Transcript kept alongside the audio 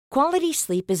Quality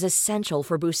sleep is essential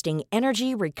for boosting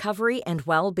energy, recovery, and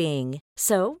well-being.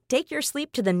 So, take your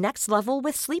sleep to the next level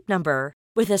with Sleep Number.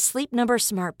 With a Sleep Number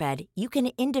smart bed, you can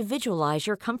individualize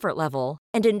your comfort level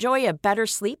and enjoy a better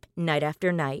sleep night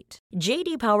after night.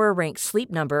 JD Power ranks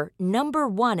Sleep Number number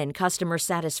 1 in customer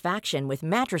satisfaction with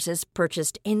mattresses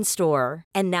purchased in-store.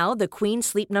 And now the Queen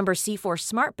Sleep Number C4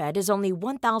 smart bed is only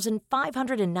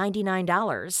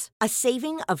 $1,599, a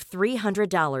saving of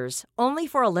 $300, only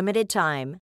for a limited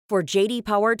time. For JD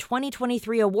Power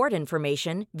 2023 award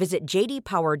information, visit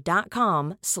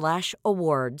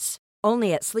jdpower.com/awards.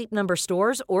 Only at Sleep Number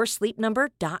stores or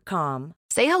sleepnumber.com.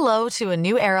 Say hello to a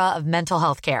new era of mental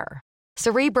health care.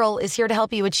 Cerebral is here to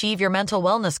help you achieve your mental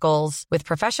wellness goals with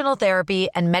professional therapy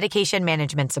and medication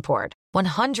management support.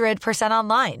 100%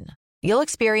 online. You'll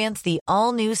experience the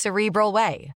all-new Cerebral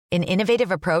Way, an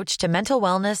innovative approach to mental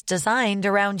wellness designed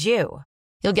around you.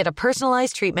 You'll get a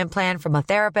personalized treatment plan from a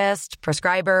therapist,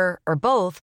 prescriber, or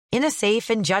both in a safe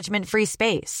and judgment-free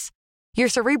space. Your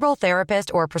Cerebral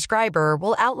therapist or prescriber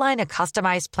will outline a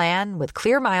customized plan with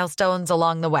clear milestones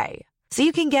along the way, so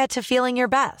you can get to feeling your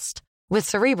best. With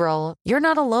Cerebral, you're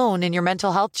not alone in your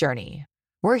mental health journey.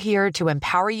 We're here to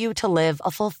empower you to live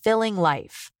a fulfilling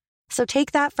life. So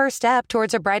take that first step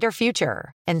towards a brighter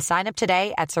future and sign up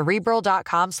today at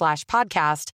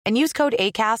Cerebral.com/podcast and use code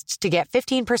ACAST to get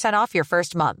 15% off your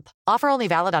first month. Offer only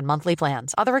valid on monthly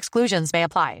plans. Other exclusions may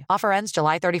apply. Offer ends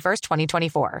July 31st,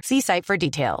 2024. See site for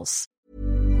details.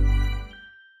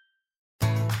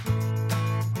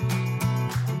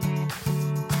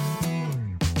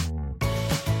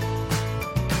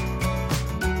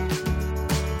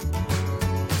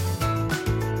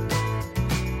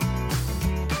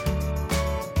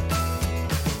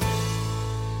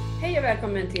 Hej och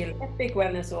välkommen till Epic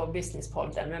Wellness och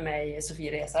Business-podden med mig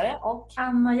Sofie Resare och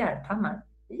Anna Järphammar.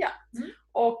 Ja,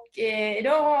 och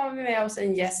idag har vi med oss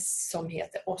en gäst som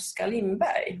heter Oskar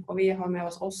Lindberg. Och vi har med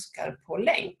oss Oskar på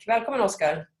länk. Välkommen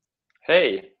Oskar!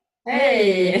 Hej!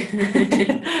 Hej!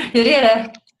 Hur är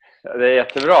det? Det är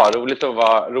jättebra, roligt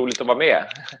att vara med.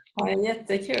 Ja, det är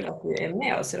jättekul att du är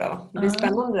med oss idag. Det blir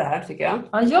spännande det här tycker jag.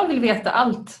 Ja, jag vill veta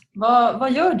allt.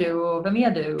 Vad gör du och vem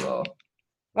är du? Och...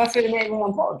 Varför är du med i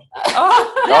vår podd?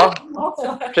 Ja,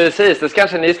 precis. Det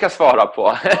kanske ni ska svara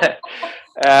på.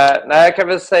 Nej, jag kan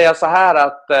väl säga så här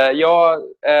att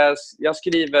jag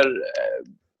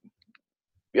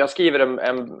skriver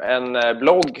en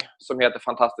blogg som heter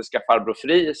Fantastiska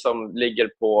Farbror som ligger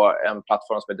på en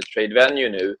plattform som heter Trade Venue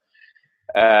nu.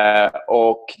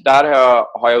 Och där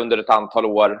har jag under ett antal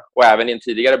år och även i en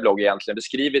tidigare blogg egentligen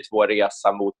beskrivit vår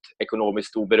resa mot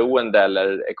ekonomiskt oberoende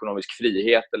eller ekonomisk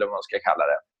frihet eller vad man ska kalla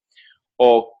det.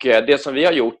 Och det som vi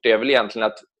har gjort är väl egentligen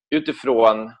att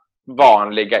utifrån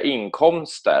vanliga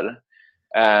inkomster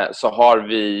så har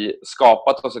vi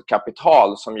skapat oss ett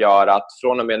kapital som gör att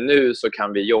från och med nu så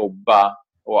kan vi jobba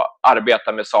och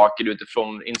arbeta med saker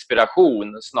utifrån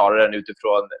inspiration snarare än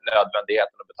utifrån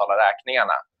nödvändigheten att betala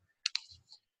räkningarna.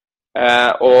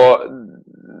 Och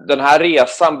den här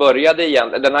resan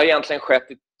den har egentligen skett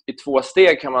i 2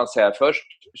 steg kan man säga. Först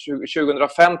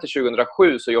 2005 till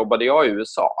 2007 så jobbade jag i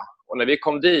USA. Och när vi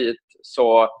kom dit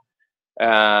så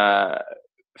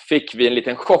fick vi en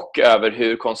liten chock över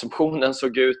hur konsumtionen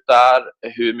såg ut där,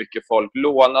 hur mycket folk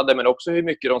lånade men också hur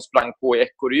mycket de sprang på i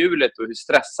ekorrhjulet och hur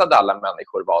stressade alla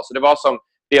människor var. Så det var som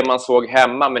det man såg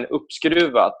hemma men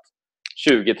uppskruvat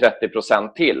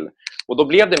 20-30% till. Och då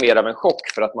blev det mer av en chock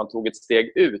för att man tog ett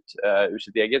steg ut ur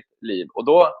sitt eget liv. Och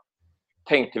då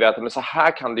tänkte vi att men så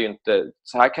här kan det ju inte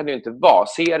vara.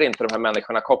 Ser inte de här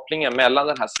människorna kopplingen mellan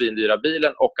den här svindyra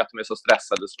bilen och att de är så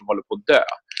stressade som de håller på att dö?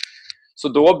 Så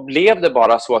då blev det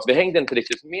bara så att vi hängde inte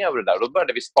riktigt med över det där. Då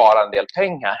började vi spara en del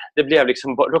pengar. Det blev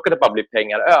råkade bara bli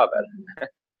pengar över.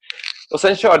 Och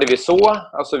sen körde vi så.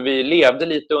 Alltså vi levde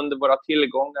lite under våra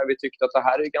tillgångar. Vi tyckte att det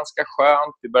här är ganska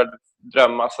skönt. Vi började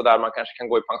drömma så där man kanske kan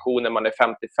gå i pension när man är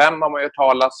 55 har man hört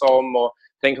talas om. Och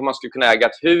tänk om man skulle kunna äga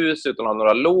ett hus utan att ha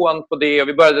några lån på det. Och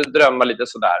vi började drömma lite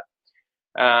sådär.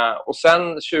 Och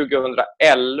sen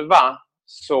 2011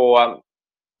 så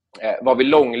var vi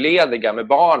långlediga med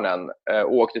barnen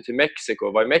och åkte till Mexiko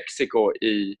och var i Mexiko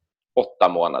i 8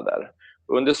 månader.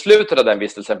 Under slutet av den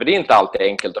vistelsen, för det är inte alltid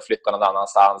enkelt att flytta någon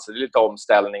annanstans, det är lite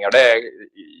omställningar,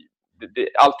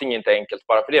 allting är inte enkelt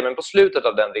bara för det, men på slutet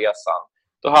av den resan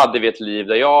då hade vi ett liv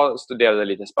där jag studerade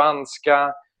lite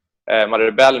spanska,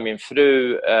 Maribel, min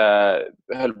fru,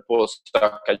 höll på att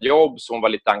söka jobb så hon var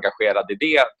lite engagerad i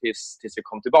det tills vi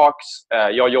kom tillbaks.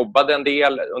 Jag jobbade en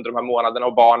del under de här månaderna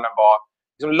och barnen var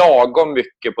liksom lagom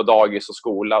mycket på dagis och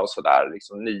skola och sådär,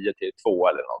 liksom 9 till 2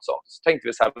 eller något sånt. Så tänkte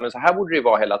vi så här, men så här borde det ju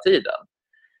vara hela tiden.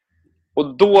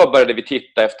 Och då började vi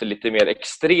titta efter lite mer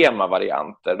extrema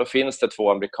varianter. Då finns det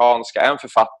 2 amerikanska, en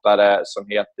författare som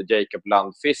heter Jacob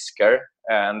Lundfisker,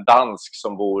 en dansk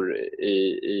som bor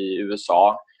i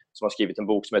USA, som har skrivit en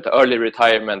bok som heter Early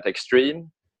Retirement Extreme,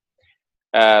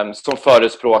 som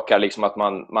förespråkar liksom att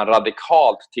man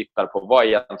radikalt tittar på vad är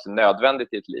egentligen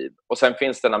nödvändigt i ett liv. Och sen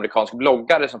finns det en amerikansk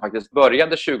bloggare som faktiskt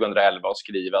började 2011 att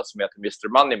skriva, som heter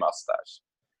Mr. Money Mustache,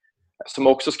 som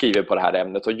också skriver på det här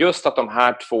ämnet. Och just att de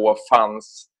här 2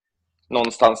 fanns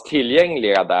någonstans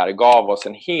tillgängliga där gav oss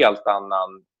en helt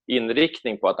annan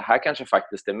inriktning på att det här kanske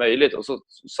faktiskt är möjligt. Och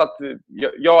så att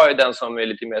jag är den som är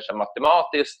lite mer så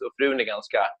matematiskt, och frun är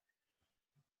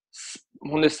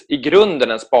hon är i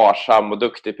grunden en sparsam och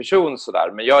duktig person så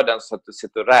där, men jag är den som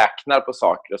sitter och räknar på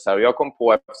saker och så här. Och jag kom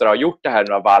på efter att ha gjort det här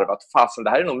några varv att fasen, det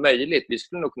här är nog möjligt. Vi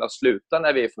skulle nog kunna sluta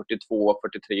när vi är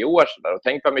 42-43 år så där. Och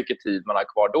tänk vad mycket tid man har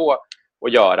kvar då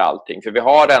att göra allting. För vi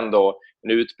har ändå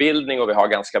en utbildning och vi har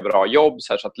ganska bra jobb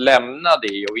så att lämna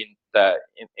det och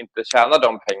inte tjäna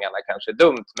de pengarna kanske är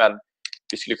dumt, men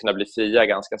vi skulle kunna bli fria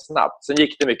ganska snabbt. Sen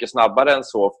gick det mycket snabbare än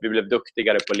så, för vi blev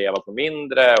duktigare på att leva på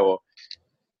mindre, och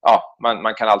ja,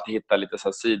 man kan alltid hitta lite så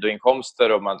här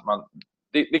sidoinkomster, och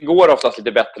det går oftast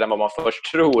lite bättre än vad man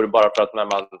först tror, bara för att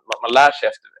man lär sig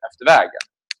efter vägen.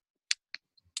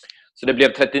 Så det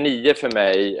blev 39 för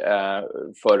mig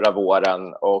förra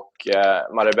våren, och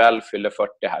Maribel fyller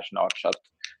 40 här snart, så att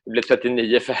det blir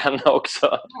 39 för henne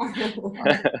också.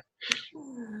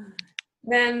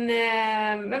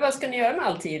 Men vad ska ni göra med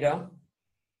all tid då?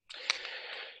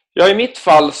 Ja, i mitt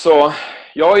fall så...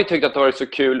 Jag har ju tyckt att det varit så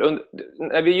kul.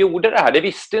 När vi gjorde det här, det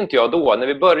visste inte jag då. När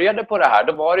vi började på det här,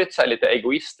 då var det ett så här lite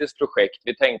egoistiskt projekt.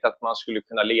 Vi tänkte att man skulle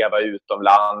kunna leva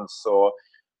utomlands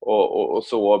och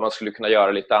så. Man skulle kunna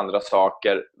göra lite andra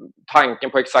saker. Tanken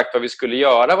på exakt vad vi skulle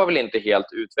göra var väl inte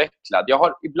helt utvecklad. Jag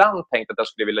har ibland tänkt att jag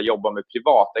skulle vilja jobba med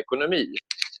privatekonomi.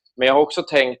 Men jag har också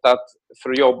tänkt att för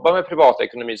att jobba med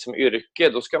privatekonomi som yrke,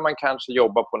 då ska man kanske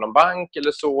jobba på någon bank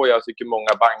eller så. Jag tycker många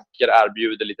banker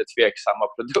erbjuder lite tveksamma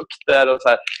produkter och så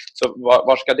här. Så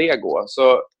var ska det gå?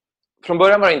 Så från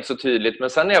början var det inte så tydligt, men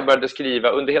sen när jag började skriva,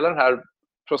 under hela den här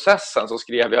processen, så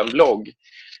skrev jag en blogg.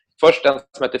 Först den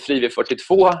som heter Fri vid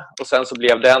 42, och sen så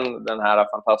blev den här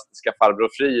fantastiska Farbror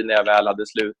fri när jag väl hade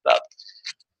slutat.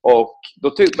 Och då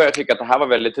började jag tycka att det här var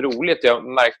väldigt roligt. Jag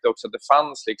märkte också att det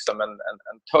fanns liksom en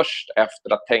törst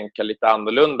efter att tänka lite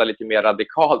annorlunda, lite mer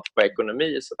radikalt på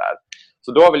ekonomi.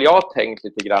 Så då har väl jag tänkt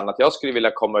lite grann att jag skulle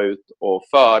vilja komma ut och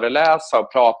föreläsa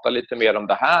och prata lite mer om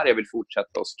det här. Jag vill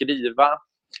fortsätta att skriva.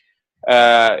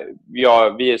 Vi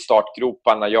är i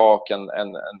startgroparna, jag och en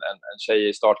tjej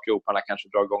i startgroparna kanske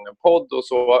drar igång en podd och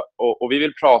så, och vi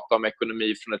vill prata om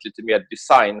ekonomi från ett lite mer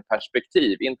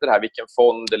designperspektiv, inte det här vilken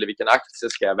fond eller vilken aktie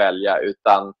ska jag välja,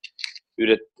 utan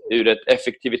ur ett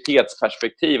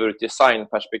effektivitetsperspektiv och ett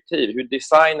designperspektiv. Hur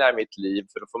designar jag mitt liv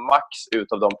för att få max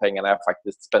ut av de pengarna jag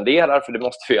faktiskt spenderar, för det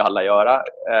måste vi ju alla göra,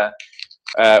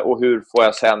 och hur får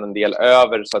jag sen en del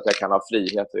över så att jag kan ha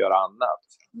frihet att göra annat.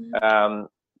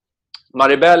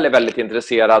 Maribel är väldigt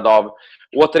intresserad av,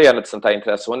 återigen ett sånt här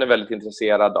intresse, hon är väldigt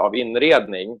intresserad av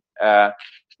inredning.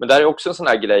 Men där är också en sån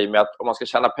här grej med att om man ska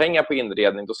tjäna pengar på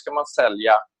inredning, då ska man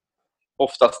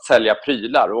oftast sälja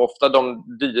prylar. Och ofta de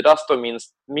dyraste och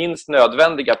minst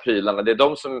nödvändiga prylarna, det är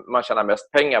de som man tjänar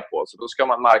mest pengar på. Så då ska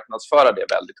man marknadsföra det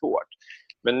väldigt hårt.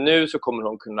 Men nu så kommer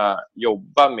hon kunna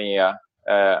jobba med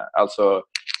alltså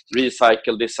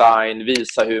recycle design,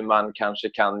 visa hur man kanske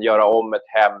kan göra om ett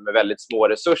hem med väldigt små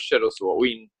resurser och så, och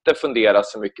inte fundera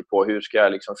så mycket på hur ska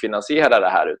jag liksom finansiera det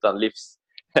här, utan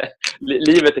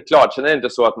livet är klart. Sen är det inte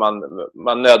så att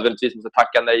man nödvändigtvis måste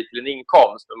tacka nej till en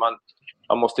inkomst, men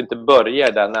man måste inte börja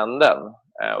i den änden,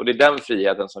 och det är den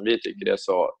friheten som vi tycker är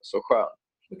så skön.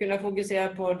 Du kunna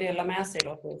fokusera på att dela med sig,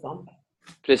 låter det som.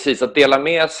 Precis, att dela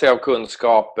med sig av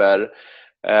kunskaper.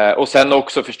 Och sen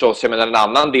också förstås, jag menar, en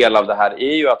annan del av det här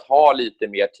är ju att ha lite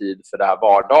mer tid för det här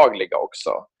vardagliga också.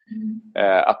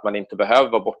 Att man inte behöver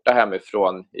vara borta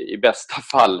hemifrån i bästa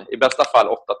fall 8-5,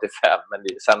 men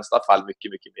i sämsta fall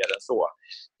mycket, mycket mer än så.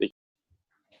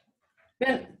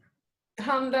 Men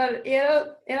handlar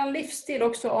er livsstil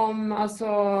också om, alltså,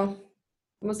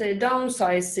 om man säger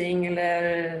downsizing, eller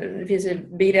det finns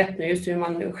ett begrepp nu just hur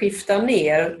man skiftar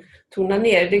ner, tonar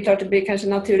ner. Det är klart att det blir kanske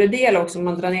en naturlig del också om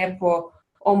man drar ner på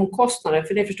omkostnader,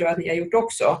 för det förstår jag att ni har gjort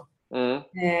också.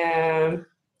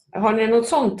 Har ni något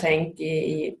sånt tänk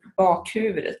i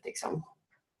bakhuvudet liksom?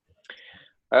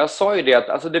 Jag sa ju det att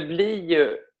alltså det blir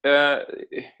ju,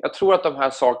 jag tror att de här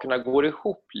sakerna går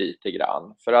ihop lite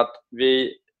grann, för att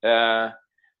vi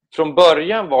från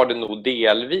början var det nog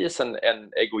delvis en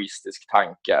egoistisk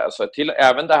tanke. Alltså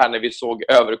även det här när vi såg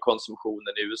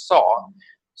överkonsumtionen i USA,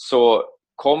 så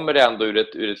kommer det ändå ur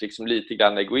ett liksom lite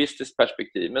grann egoistiskt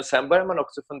perspektiv. Men sen börjar man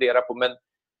också fundera på,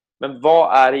 men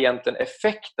vad är egentligen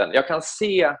effekten? Jag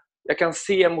kan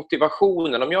se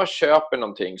motivationen. Om jag köper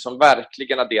någonting som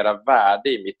verkligen adderar värde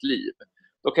i mitt liv,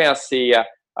 då kan jag se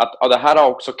att det här har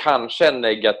också kanske en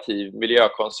negativ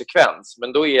miljökonsekvens.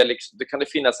 Men då kan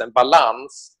det finnas en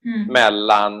balans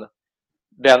mellan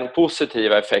den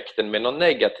positiva effekten med någon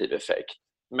negativ effekt.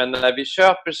 Men när vi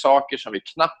köper saker som vi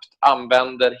knappt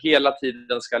använder, hela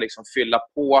tiden ska liksom fylla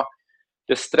på,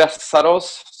 det stressar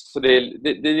oss. Så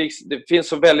det finns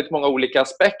så väldigt många olika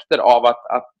aspekter av att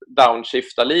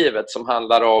downshifta livet, som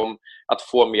handlar om att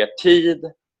få mer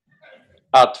tid,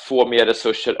 att få mer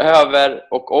resurser över,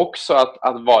 och också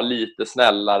att vara lite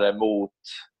snällare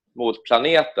mot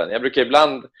planeten. Jag brukar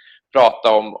ibland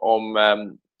prata om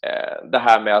det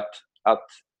här med att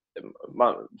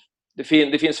det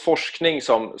finns forskning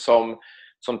som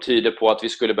tyder på att vi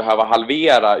skulle behöva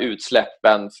halvera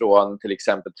utsläppen från till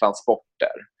exempel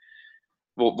transporter.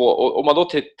 Om man då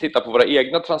tittar på våra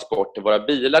egna transporter, våra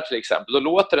bilar till exempel, då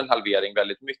låter en halvering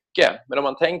väldigt mycket. Men om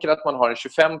man tänker att man har en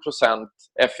 25%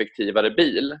 effektivare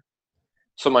bil,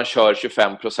 så man kör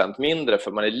 25% mindre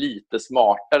för man är lite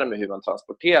smartare med hur man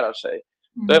transporterar sig,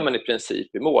 då är man i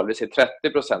princip i mål. Vi ser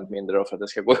 30% mindre då för att det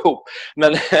ska gå ihop.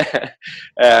 Men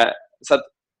så att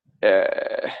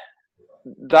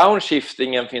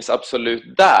downshiftingen finns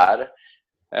absolut där.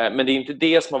 Men det är inte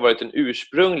det som har varit den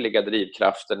ursprungliga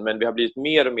drivkraften, men vi har blivit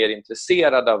mer och mer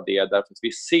intresserade av det därför att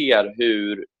vi ser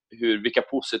vilka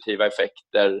positiva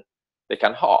effekter det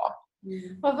kan ha.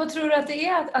 Vad tror du att det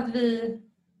är att vi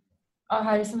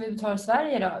här som vi tar i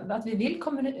Sverige då, att vi vill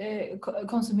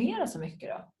konsumera så mycket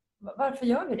då? Varför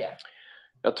gör vi det?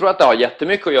 Jag tror att det har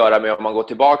jättemycket att göra med, om man går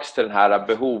tillbaka till den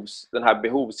här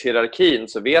behovshierarkin,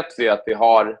 så vet vi att vi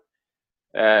har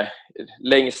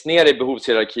längst ner i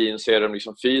behovshierarkin så är de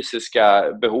liksom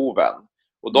fysiska behoven,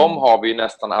 och de har vi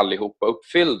nästan allihopa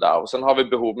uppfyllda, och sen har vi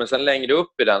behov, men sen längre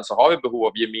upp i den så har vi behov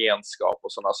av gemenskap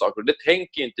och sådana saker, och det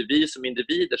tänker inte vi som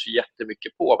individer så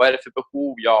jättemycket på. Vad är det för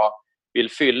behov jag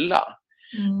vill fylla?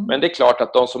 Men det är klart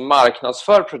att de som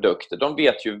marknadsför produkter, de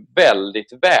vet ju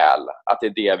väldigt väl att det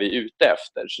är det vi är ute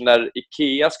efter. Så när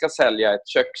IKEA ska sälja ett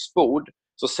köksbord,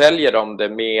 så säljer de det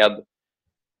med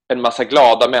en massa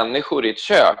glada människor i ett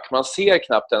kök. Man ser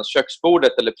knappt ens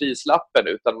köksbordet eller prislappen,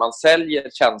 utan man säljer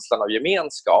känslan av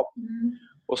gemenskap.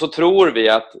 Och så tror vi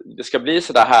att det ska bli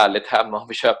så där härligt hemma om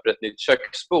vi köper ett nytt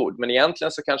köksbord. Men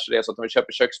egentligen så kanske det är så att om vi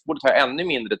köper köksbordet har jag ännu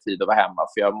mindre tid att vara hemma,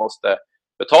 för jag måste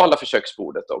betala för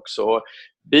köksbordet också.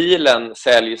 Bilen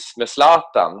säljs med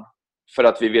Zlatan för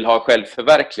att vi vill ha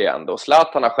självförverkligande, och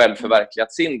Zlatan har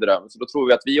självförverkligat sin dröm, så då tror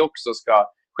vi att vi också ska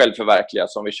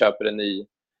självförverkligas om vi köper en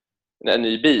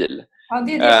ny bil. Ja,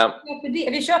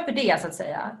 vi köper det så att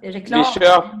säga. Reklam.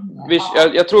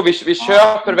 Jag tror vi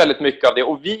köper väldigt mycket av det,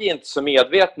 och vi är inte så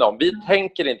medvetna om. Vi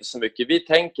tänker inte så mycket. Vi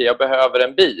tänker jag behöver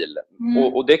en bil.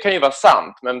 Och det kan ju vara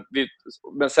sant,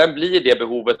 men sen blir det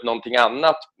behovet någonting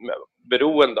annat,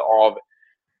 beroende av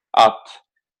att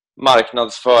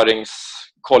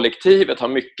marknadsföringskollektivet har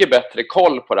mycket bättre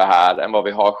koll på det här än vad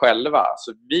vi har själva.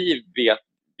 Så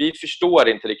vi förstår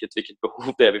inte riktigt vilket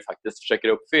behov det är vi faktiskt försöker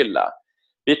uppfylla.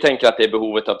 Vi tänker att det är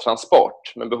behovet av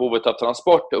transport, men behovet av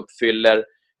transport uppfyller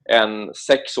en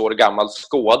 6 år gammal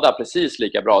Skoda precis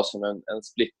lika bra som en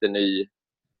splitterny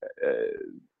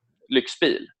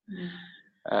lyxbil.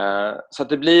 Så att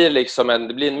det blir liksom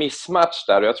det blir en mismatch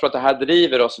där, och jag tror att det här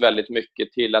driver oss väldigt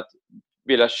mycket till att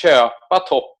vilja köpa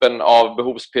toppen av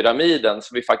behovspyramiden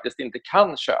som vi faktiskt inte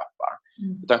kan köpa.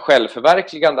 Utan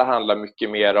självförverkligande handlar mycket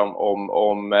mer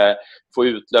om få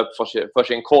utlöp för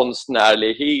sin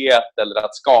konstnärlighet, eller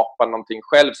att skapa någonting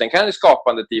själv. Sen kan ju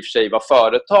skapandet i och för sig vara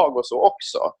företag och så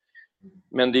också.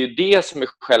 Men det är ju det som är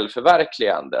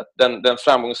självförverkligandet. Den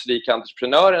framgångsrika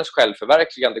entreprenörens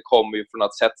självförverkligande kommer ju från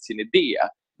att sätta sin idé.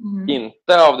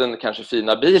 Inte av den kanske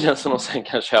fina bilen som de sen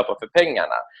kan köpa för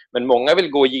pengarna. Men många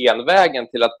vill gå genvägen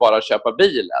till att bara köpa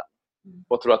bilen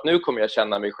och tro att nu kommer jag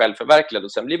känna mig självförverkligad,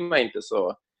 och sen blir man inte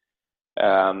så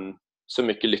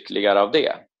mycket lyckligare av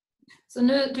det. Så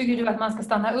nu tycker du att man ska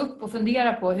stanna upp och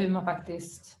fundera på hur man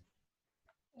faktiskt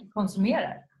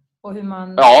konsumerar? Och hur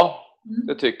man... Ja,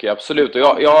 det tycker jag absolut. Och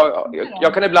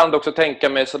jag kan ibland också tänka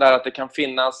mig sådär att det kan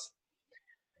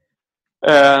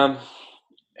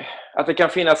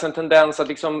finnas en tendens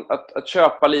att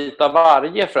köpa lite av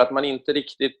varje, för att man inte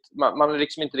riktigt,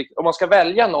 om man ska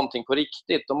välja någonting på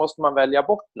riktigt, då måste man välja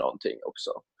bort någonting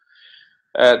också.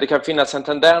 Det kan finnas en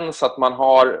tendens att man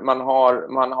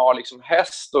har liksom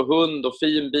häst och hund och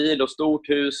fin bil och stort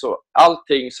hus och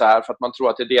allting så här för att man tror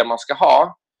att det är det man ska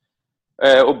ha.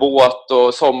 och båt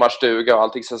och sommarstuga och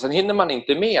allting. Sen hinner man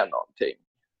inte med någonting.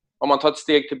 Om man tar ett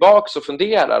steg tillbaka och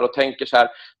funderar och tänker så här,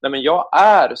 nej men jag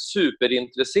är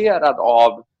superintresserad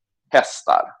av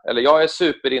hästar, eller jag är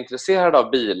superintresserad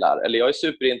av bilar, eller jag är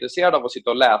superintresserad av att sitta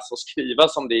och läsa och skriva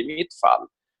som det är i mitt fall.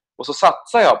 Och så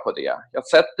satsar jag på det. Jag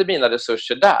sätter mina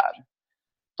resurser där.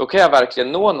 Då kan jag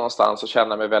verkligen nå någonstans och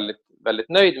känna mig väldigt, väldigt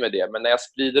nöjd med det. Men när jag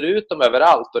sprider ut dem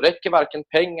överallt, då räcker varken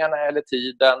pengarna eller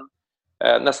tiden.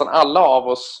 Nästan alla av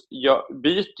oss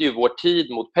byter ju vår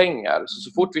tid mot pengar.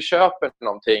 Så fort vi köper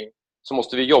någonting så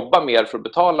måste vi jobba mer för att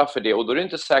betala för det. Och då är det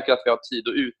inte säkert att vi har tid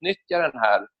att utnyttja den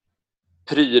här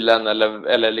prylen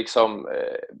eller liksom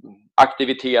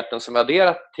aktiviteten som är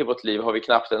adderat till vårt liv har vi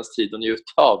knappt ens tid att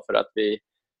njuta av för att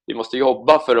vi måste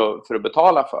jobba för att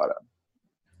betala för den.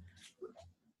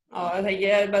 Ja,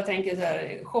 jag bara tänker så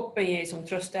här, shopping är som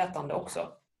tröstätande också.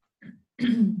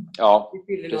 Ja,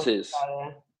 precis.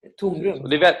 Tomrum.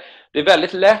 Det är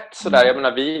väldigt lätt sådär. Jag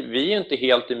menar, vi är ju inte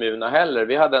helt immuna heller.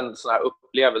 Vi hade en sån här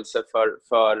upplevelse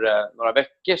för några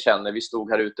veckor sedan när vi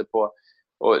stod här ute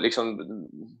och liksom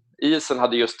isen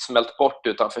hade just smält bort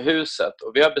utanför huset.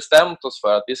 Och vi har bestämt oss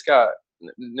för att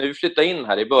när vi flyttar in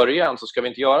här i början så ska vi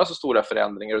inte göra så stora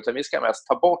förändringar, utan vi ska mest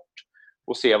ta bort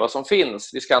och se vad som finns.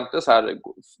 Vi ska inte så här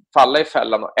falla i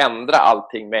fällan och ändra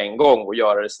allting med en gång och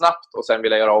göra det snabbt och sen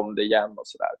vilja göra om det igen och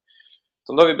sådär.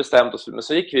 Så då har vi bestämt oss. Men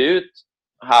så gick vi ut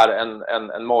här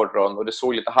en morgon och det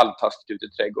såg lite halvtaskigt ut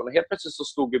i trädgården. Och helt plötsligt så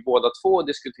stod vi båda två och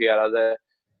diskuterade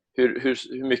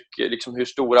hur mycket, liksom hur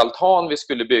stor altan vi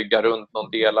skulle bygga runt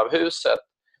någon del av huset.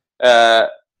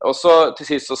 Och så till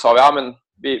sist så sa vi, ja men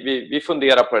vi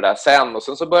funderar på det där sen. Och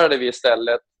sen så började vi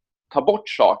istället ta bort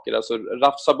saker, alltså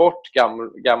rafsa bort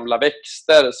gamla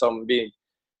växter som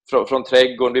från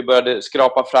trädgården. Vi började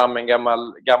skrapa fram en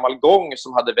gammal gång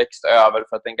som hade växt över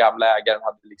för att den gamla ägaren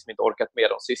hade liksom inte orkat med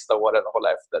de sista åren att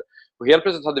hålla efter. Och helt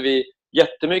plötsligt hade vi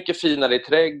jättemycket finare i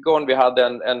trädgården. Vi hade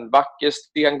en vacker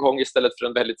stengång istället för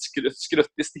en väldigt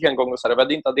skruttig stengång. Och så här. Vi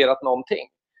hade inte adderat någonting.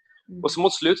 Och så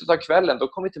mot slutet av kvällen då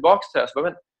kom vi tillbaka till det här. Så bara,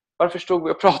 men varför stod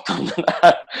vi och pratade om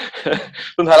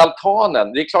den här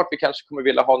altanen? Det är klart vi kanske kommer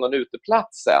vilja ha någon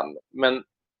uteplats sen. Men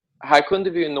här kunde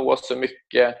vi ju nå så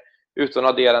mycket utan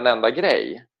att addera en enda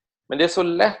grej. Men det är så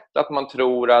lätt att man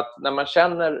tror att när man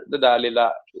känner det där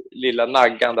lilla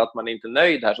naggande att man inte är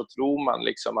nöjd här, så tror man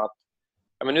liksom att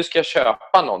ja, men nu ska jag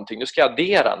köpa någonting, nu ska jag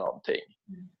addera någonting.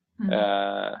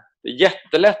 Det är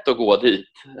jättelätt att gå dit.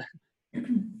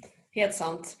 Helt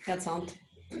sant, helt sant.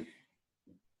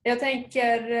 Jag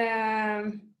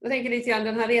tänker lite grann,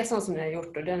 den här resan som ni har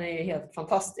gjort, och den är ju helt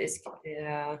fantastisk.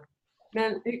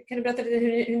 Men kan du berätta lite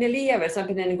hur ni lever? Till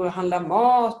exempel när ni går och handlar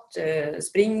mat,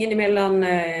 springer ni mellan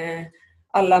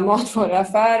alla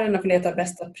matvaruaffärer och får leta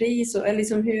bästa pris? Och,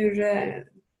 liksom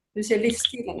hur ser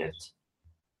livsstilen ut?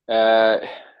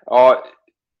 Ja,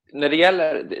 när det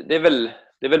gäller, det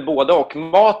är väl både och.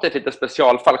 Mat är ett lite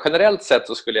specialfall. Generellt sett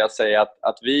så skulle jag säga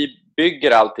att vi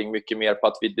bygger allting mycket mer på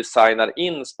att vi designar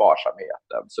in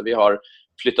sparsamheten. Så vi har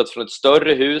flyttat från ett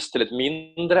större hus till ett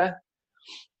mindre.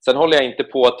 Sen håller jag inte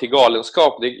på till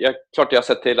galenskap. Klart jag har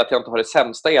sett till att jag inte har det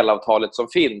sämsta elavtalet som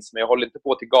finns, men jag håller inte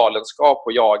på till galenskap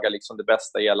och jaga liksom det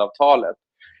bästa elavtalet.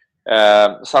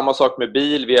 Samma sak med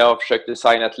bil. Vi har försökt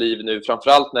designa ett liv nu,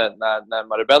 framförallt när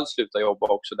Maribel slutar jobba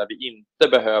också, där vi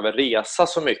inte behöver resa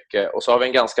så mycket, och så har vi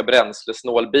en ganska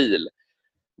bränslesnål bil,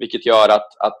 vilket gör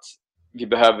att vi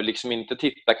behöver liksom inte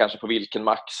titta kanske på vilken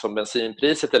mack som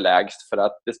bensinpriset är lägst, för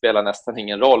att det spelar nästan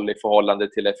ingen roll i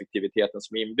förhållande till effektiviteten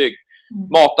som är inbyggd.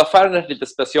 Mataffären är ett lite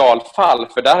specialfall,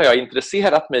 för där har jag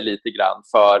intresserat mig lite grann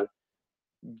för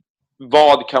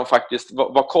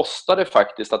vad kostar det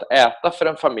faktiskt att äta för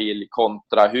en familj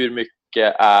kontra hur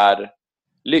mycket är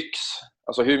lyx?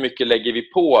 Alltså hur mycket lägger vi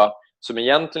på som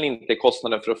egentligen inte är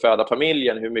kostnaden för att föda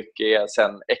familjen, hur mycket är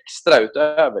sen extra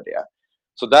utöver det?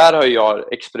 Så där har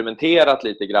jag experimenterat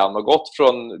lite grann och gått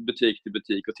från butik till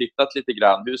butik och tittat lite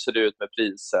grann. Hur ser det ut med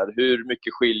priser? Hur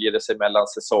mycket skiljer det sig mellan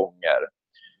säsonger?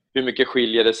 Hur mycket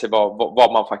skiljer det sig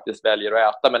vad man faktiskt väljer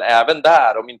att äta? Men även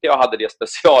där, om inte jag hade det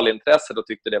specialintresset och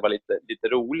tyckte det var lite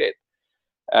roligt,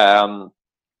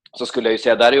 så skulle jag ju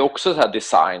säga, där är också så här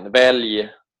design.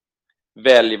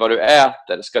 Välj vad du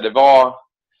äter. Ska det vara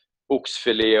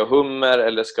oxfilé och hummer,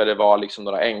 eller ska det vara liksom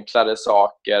några enklare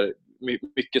saker?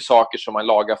 Mycket saker som man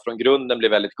lagar från grunden blir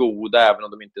väldigt goda, även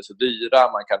om de inte är så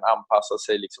dyra. Man kan anpassa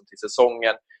sig liksom till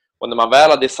säsongen. Och när man väl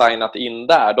har designat in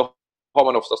där, då har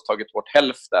man oftast tagit bort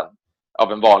hälften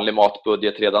av en vanlig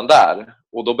matbudget redan där.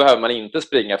 Och då behöver man inte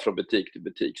springa från butik till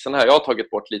butik. Sen har jag tagit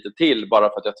bort lite till bara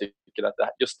för att jag tycker att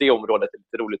just det området är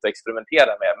lite roligt att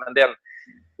experimentera med. Men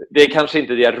det är kanske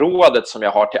inte det rådet som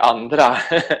jag har till andra.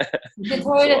 Det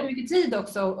tar ju rätt mycket tid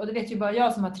också. Och det vet ju bara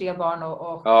jag som har 3 barn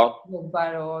och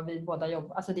jobbar, och vi båda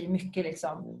jobbar. Alltså det är mycket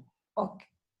liksom. Och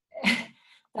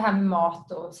det här med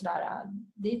mat och sådär.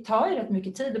 Det tar ju rätt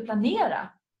mycket tid att planera.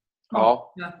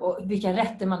 Ja. Och vilka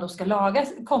rätter man då ska laga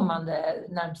kommande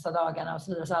närmsta dagarna och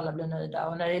så vidare, så alla blir nöjda.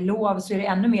 Och när det är lov så är det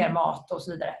ännu mer mat och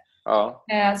så vidare. Ja.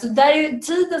 Så där är ju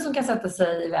tiden som kan sätta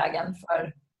sig i vägen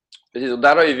för... Precis, och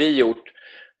där har ju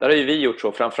vi gjort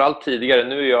så. Framförallt tidigare,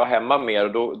 nu är jag hemma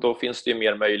mer och då finns det ju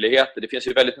mer möjligheter. Det finns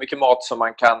ju väldigt mycket mat som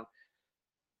man kan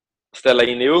ställa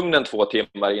in i ugnen 2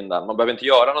 timmar innan. Man behöver inte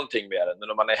göra någonting med den.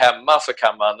 Men om man är hemma så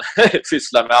kan man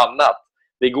syssla med annat.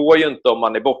 Det går ju inte om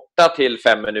man är borta till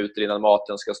 5 minuter innan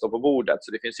maten ska stå på bordet.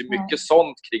 Så det finns ju mycket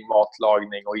sånt kring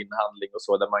matlagning och inhandling och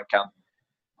så, där man kan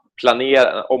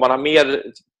planera. Om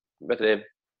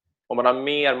man har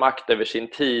mer makt över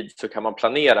sin tid så kan man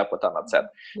planera på ett annat sätt.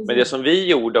 Men det som vi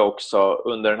gjorde också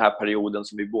under den här perioden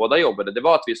som vi båda jobbade, det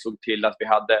var att vi såg till att vi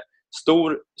hade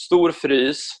stor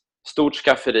frys, stort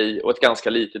skafferi och ett ganska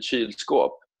litet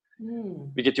kylskåp.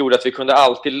 Vilket gjorde att vi kunde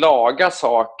alltid laga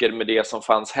saker med det som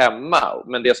fanns hemma.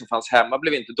 Men det som fanns hemma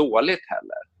blev inte dåligt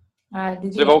heller.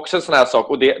 Så det var också en sån här sak.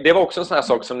 Och det var också en sån här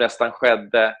sak som nästan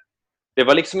skedde. Det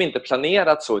var liksom inte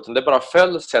planerat så, utan det bara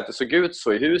föll sig att det såg ut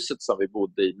så i huset som vi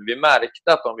bodde i. Men vi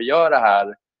märkte att om vi gör det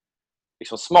här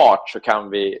liksom smart så kan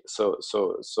vi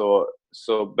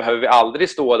så behöver vi aldrig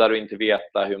stå där och inte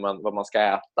veta vad man ska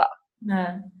äta.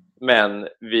 Nej. Men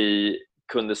vi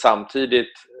kunde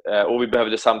samtidigt, och vi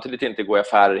behövde samtidigt inte gå i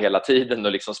affärer hela tiden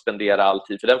och liksom spendera all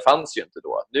tid, för den fanns ju inte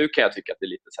då. Nu kan jag tycka att det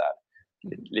är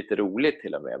lite roligt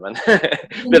till och med, men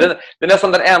det är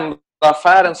nästan den enda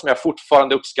affären som jag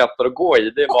fortfarande uppskattar att gå i,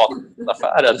 det är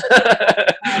mataffären.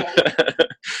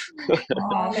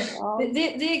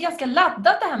 Det är ganska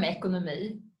laddat det här med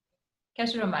ekonomi.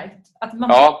 Kanske du har märkt. Att man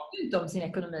pratar inte om sin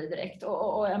ekonomi direkt.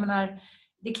 Och jag menar,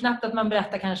 det är knappt att man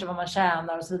berättar kanske vad man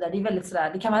tjänar och så vidare. Det är väldigt sådär,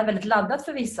 det kan vara väldigt laddat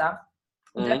för vissa.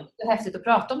 Och det är häftigt att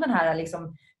prata om den här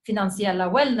liksom finansiella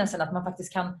wellnessen. Att man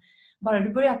faktiskt kan, bara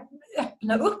du börjar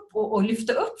öppna upp och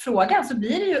lyfta upp frågan, så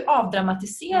blir det ju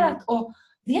avdramatiserat. Och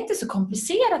det är inte så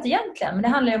komplicerat egentligen. Men det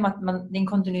handlar ju om att det är en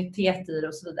kontinuitet i det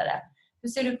och så vidare. Hur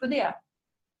ser du på det?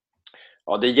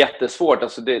 Ja, det är jättesvårt.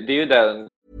 Alltså det är ju den.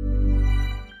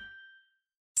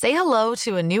 Say hello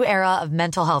to a new era of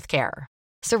mental health care.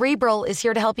 Cerebral is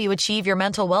here to help you achieve your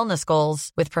mental wellness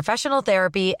goals with professional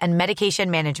therapy and medication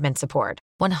management support.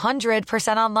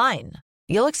 100% online.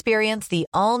 You'll experience the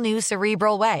all-new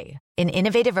Cerebral way, an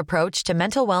innovative approach to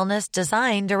mental wellness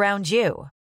designed around you.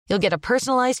 You'll get a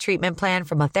personalized treatment plan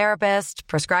from a therapist,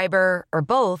 prescriber, or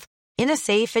both in a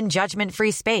safe and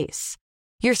judgment-free space.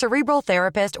 Your Cerebral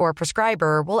therapist or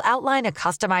prescriber will outline a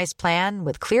customized plan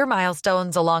with clear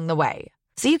milestones along the way,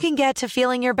 so you can get to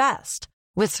feeling your best.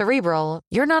 With Cerebral,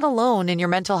 you're not alone in your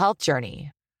mental health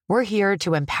journey. We're here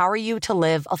to empower you to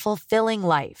live a fulfilling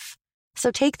life.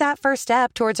 So take that first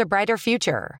step towards a brighter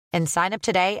future and sign up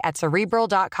today at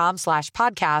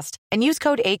Cerebral.com/podcast and use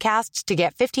code ACAST to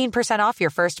get 15% off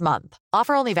your first month.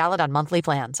 Offer only valid on monthly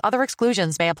plans. Other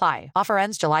exclusions may apply. Offer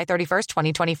ends July 31st,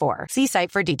 2024. See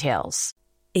site for details.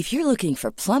 If you're looking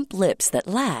for plump lips that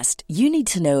last, you need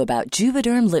to know about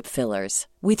Juvederm lip fillers.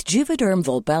 With Juvederm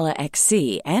Volbella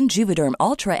XC and Juvederm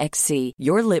Ultra XC,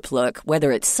 your lip look, whether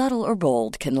it's subtle or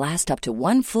bold, can last up to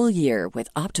 1 full year with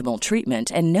optimal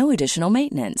treatment and no additional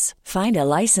maintenance. Find a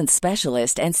licensed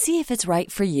specialist and see if it's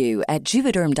right for you at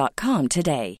Juvederm.com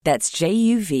today. That's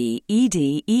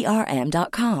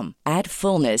JUVEDERM.com. Add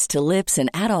fullness to lips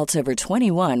in adults over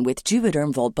 21 with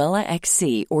Juvederm Volbella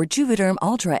XC or Juvederm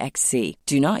Ultra XC.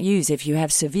 Do not use if you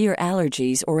have severe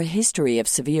allergies or a history of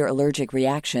severe allergic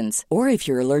reactions, or if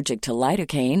you're allergic to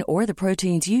lidocaine or the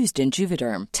proteins used in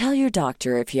Juvederm. Tell your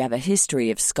doctor if you have a history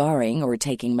of scarring or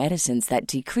taking medicines that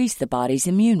decrease the body's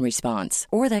immune response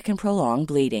or that can prolong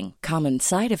bleeding. Common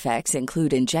side effects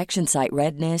include injection site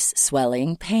redness,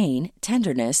 swelling, pain,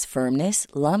 tenderness, firmness,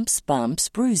 lumps, bumps,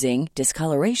 bruising,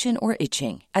 discoloration, or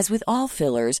itching. As with all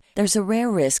fillers, there's a rare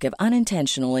risk of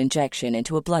unintentional injection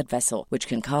into a blood vessel, which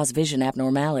can cause vision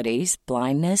abnormalities,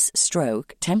 blindness,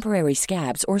 stroke, temporary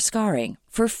scabs, or scarring.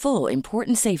 For full,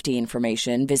 important safety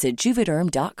information, visit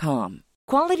Juvederm.com.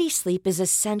 Quality sleep is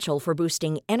essential for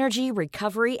boosting energy,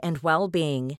 recovery, and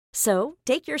well-being. So,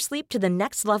 take your sleep to the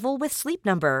next level with Sleep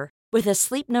Number. With a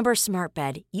Sleep Number Smart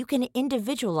Bed, you can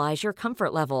individualize your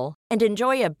comfort level and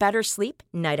enjoy a better sleep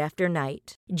night after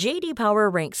night. JD Power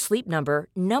ranks Sleep Number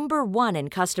number 1 in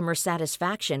customer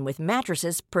satisfaction with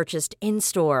mattresses purchased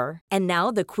in-store. And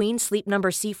now the Queen Sleep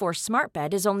Number C4 Smart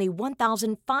Bed is only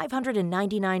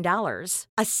 $1,599,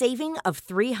 a saving of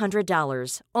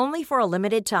 $300, only for a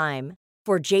limited time.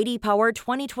 For JD Power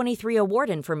 2023 award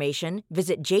information,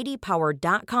 visit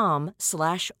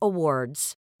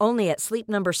jdpower.com/awards. Only at Sleep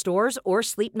Number stores or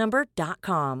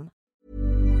sleepnumber.com.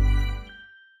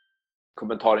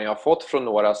 Kommentaren jag har fått från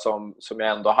några som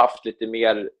jag ändå haft lite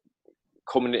mer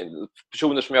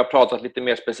personer som jag har pratat lite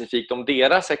mer specifikt om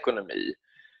deras ekonomi,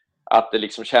 att det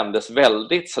liksom kändes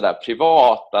väldigt sådär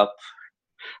privat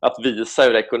att visa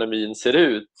hur ekonomin ser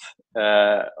ut,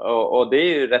 och det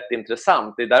är ju rätt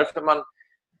intressant. Det är därför man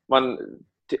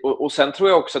och sen tror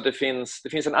jag också att det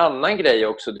finns en annan grej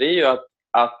också. Det är ju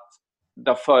att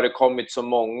det har förekommit så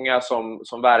många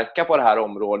som verkar på det här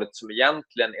området som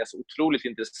egentligen är så otroligt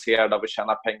intresserade av att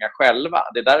tjäna pengar själva.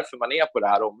 Det är därför man är på det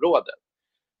här området.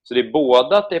 Så det är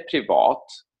både att det är privat,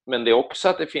 men det är också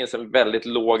att det finns en väldigt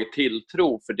låg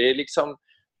tilltro. För det är liksom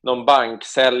någon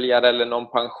banksäljare eller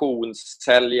någon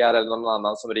pensionssäljare eller någon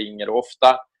annan som ringer. Och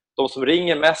ofta, de som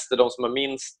ringer mest är de som har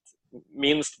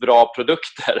minst bra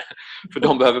produkter, för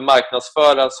de behöver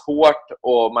marknadsföras hårt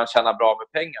och man tjänar bra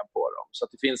med pengar på dem. Så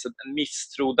att det finns en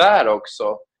misstro där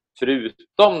också,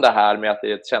 förutom det här med att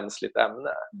det är ett känsligt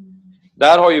ämne.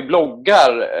 Där har ju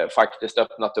bloggar faktiskt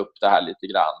öppnat upp det här lite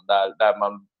grann, där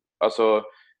man, alltså,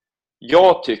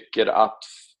 jag tycker att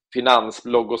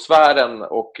finansbloggosfären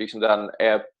och liksom den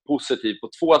är positiv på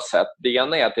två sätt. Det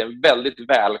ena är att det är en väldigt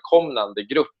välkomnande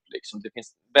grupp. Liksom. Det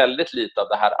finns väldigt lite av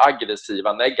det här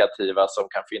aggressiva, negativa som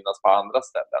kan finnas på andra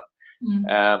ställen.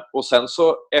 Och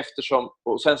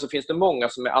sen så finns det många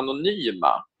som är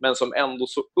anonyma, men som ändå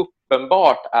så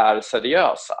uppenbart är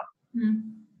seriösa.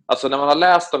 Alltså när man har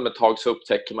läst dem ett tag så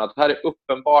upptäcker man att det här är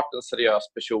uppenbart en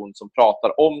seriös person som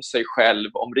pratar om sig själv,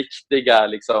 om riktiga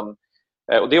liksom.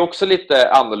 Och det är också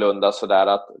lite annorlunda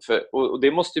sådär och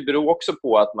det måste ju bero också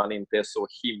på att man inte är så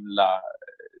himla,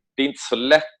 det är inte så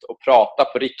lätt att prata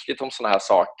på riktigt om såna här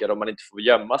saker om man inte får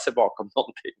gömma sig bakom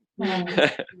någonting.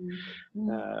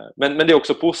 Men det är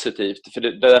också positivt, för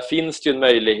där finns det ju en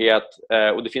möjlighet,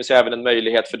 och det finns ju även en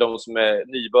möjlighet för de som är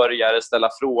nybörjare ställa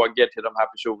frågor till de här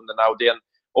personerna, och det är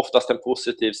oftast en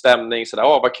positiv stämning, sådär,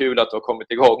 vad kul att du har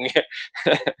kommit igång.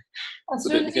 Alltså,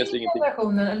 det finns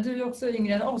generationen, eller du är också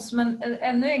yngre än oss, men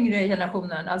ännu yngre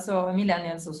generationen, alltså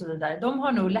millennials och så vidare, de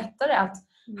har nog lättare att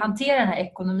hantera den här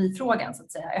ekonomifrågan så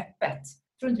att säga öppet.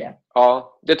 Tror du inte det?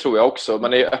 Ja, det tror jag också.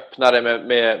 Man är öppnare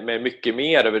med mycket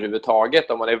mer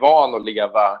överhuvudtaget om man är van att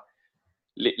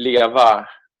leva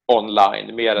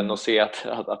online mer än att se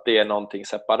att det är någonting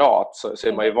separat. Så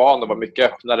är man ju van att vara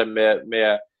mycket öppnare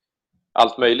med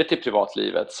allt möjligt i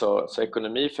privatlivet, så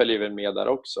ekonomi följer väl med där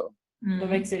också. De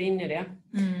växer in i det.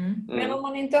 Men om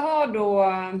man inte har då,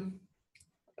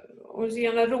 om du ska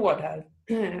ge några råd här,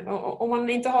 om man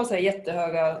inte har så här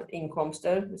jättehöga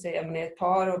inkomster, säger man är ett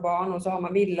par och barn och så har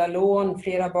man villalån,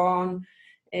 flera barn,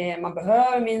 man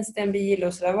behöver minst en bil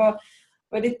och sådär, vad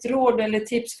är ditt råd eller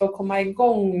tips för att komma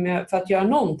igång med, för att göra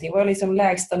någonting? Vad är liksom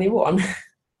lägsta nivån?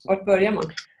 Vart börjar man?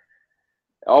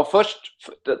 Ja, först,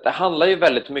 det handlar ju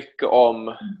väldigt mycket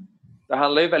om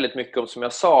som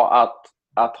jag sa,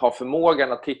 att ha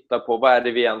förmågan att titta på vad är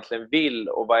det vi egentligen vill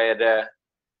och vad är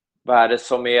det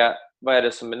som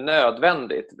är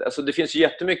nödvändigt. Alltså det finns ju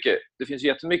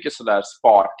jättemycket sådär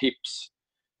spartips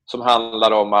som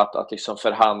handlar om att liksom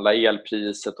förhandla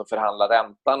elpriset och förhandla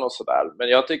räntan och sådär. Men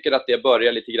jag tycker att det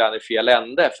börjar lite grann i fel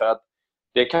ände, för att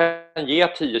det kan ge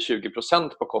 10-20%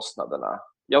 på kostnaderna.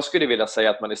 Jag skulle vilja säga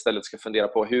att man istället ska fundera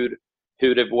på hur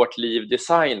är vårt liv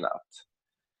designat?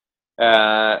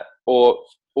 Och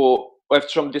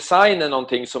eftersom design är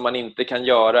någonting som man inte kan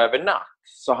göra över natt,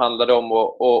 så handlar det om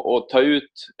att ta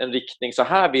ut en riktning. Så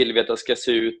här vill vi att det ska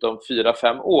se ut om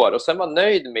 4-5 år. Och sen vara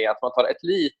nöjd med att man tar ett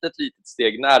litet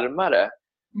steg närmare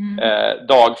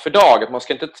dag för dag. Att man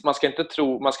ska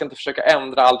inte försöka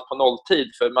ändra allt på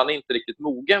nolltid, för man är inte riktigt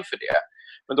mogen för det.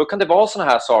 Men då kan det vara såna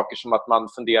här saker som att man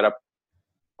funderar på,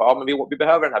 men vi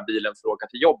behöver den här bilen för att åka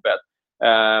till jobbet.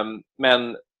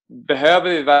 Men behöver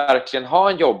vi verkligen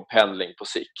ha en jobbpendling på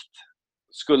sikt?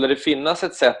 Skulle det finnas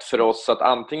ett sätt för oss att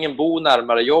antingen bo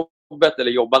närmare jobbet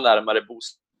eller jobba närmare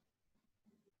bostaden?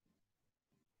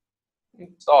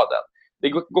 Det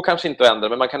går kanske inte att ändra,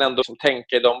 men man kan ändå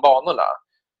tänka i de banorna.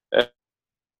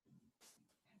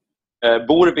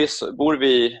 Bor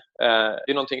vi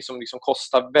det är någonting som liksom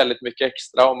kostar väldigt mycket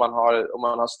extra om man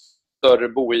har större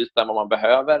boyta än vad man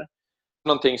behöver.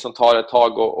 någonting som tar ett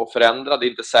tag att förändra. Det är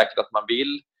inte säkert att man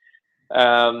vill.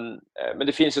 Men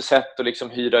det finns ju sätt att liksom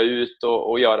hyra ut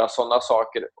och göra sådana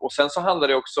saker. Och sen så handlar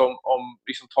det också om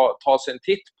liksom ta sig en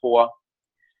titt på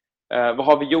vad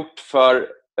har vi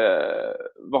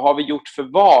gjort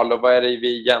för val, och vad är det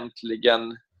vi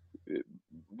egentligen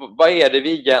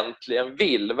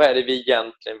vill? Vad är det vi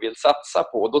egentligen vill satsa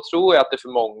på? Och då tror jag att det för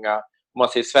många, om man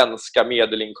säger svenska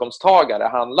medelinkomsttagare,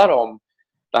 handlar om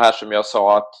det här som jag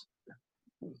sa, att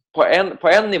på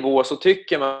en nivå så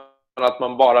tycker man att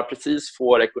man bara precis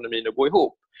får ekonomin att gå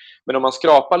ihop. Men om man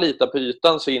skrapar lite på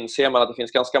ytan så inser man att det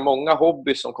finns ganska många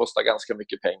hobbys som kostar ganska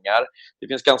mycket pengar. Det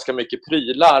finns ganska mycket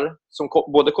prylar som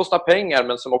både kostar pengar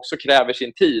men som också kräver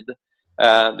sin tid.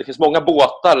 Det finns många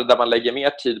båtar där man lägger mer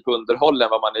tid på underhåll än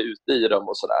vad man är ute i dem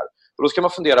och sådär. Och då ska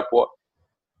man fundera på,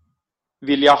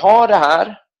 vill jag ha det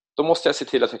här? Då måste jag se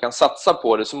till att jag kan satsa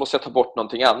på det, så måste jag ta bort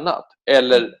någonting annat.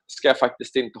 Eller ska jag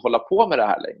faktiskt inte hålla på med det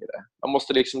här längre? Man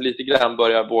måste liksom lite grann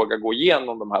börja våga gå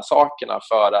igenom de här sakerna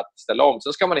för att ställa om.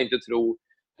 Sen ska man inte tro,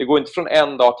 det går inte från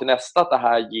en dag till nästa att det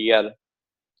här ger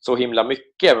så himla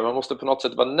mycket. Men man måste på något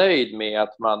sätt vara nöjd med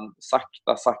att man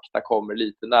sakta kommer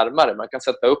lite närmare. Man kan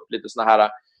sätta upp lite såna här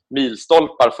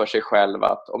milstolpar för sig själv,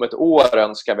 att om ett år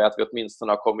önskar vi att vi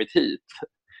åtminstone har kommit hit.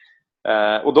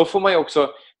 Och då får man ju också,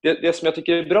 det som jag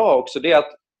tycker är bra också, det är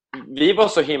att vi var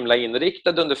så himla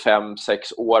inriktade under 5-6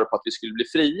 år på att vi skulle bli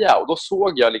fria, och då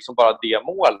såg jag liksom bara det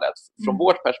målet från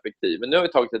vårt perspektiv. Men nu har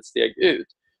vi tagit ett steg ut,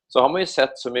 så har man ju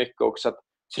sett så mycket också att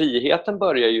friheten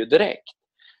börjar ju direkt.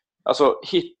 Alltså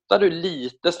hittar du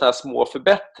lite såna här små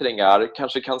förbättringar,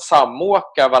 kanske kan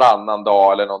samåka varannan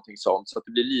dag eller någonting sånt, så att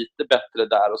det blir lite bättre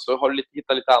där, och så har du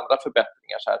hittat lite andra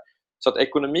förbättringar så här. Så att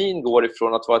ekonomin går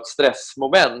ifrån att vara ett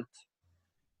stressmoment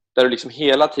där du liksom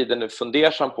hela tiden är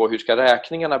fundersam på hur ska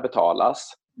räkningarna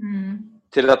betalas,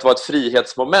 till att vara ett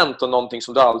frihetsmoment och någonting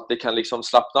som du alltid kan liksom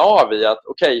slappna av i, att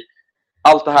okej,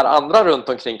 allt det här andra runt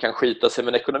omkring kan skita sig,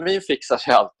 men ekonomin fixar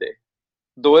sig alltid.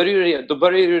 Då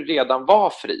börjar du redan vara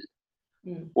fri.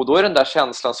 Och då är den där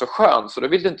känslan så skön, så då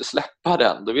vill du inte släppa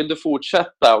den. Då vill du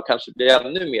fortsätta och kanske bli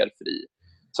ännu mer fri.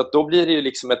 Så att då blir det ju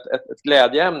liksom ett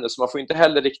glädjeämne, så man får inte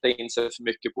heller rikta in sig för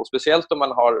mycket på, speciellt om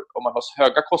man har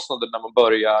höga kostnader när man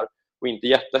börjar och inte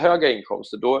jättehöga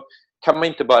inkomster. Då kan man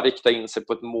inte bara rikta in sig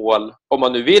på ett mål, om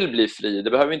man nu vill bli fri.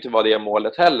 Det behöver inte vara det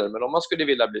målet heller, men om man skulle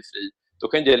vilja bli fri, då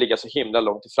kan det ligga så himla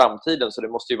långt i framtiden, så det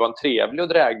måste ju vara en trevlig och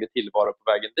dräglig tillvaro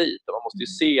på vägen dit. Och man måste ju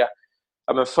se,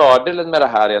 ja, men fördelen med det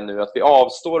här är nu att vi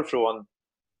avstår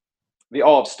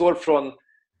från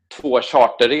 2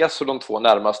 charterresor de 2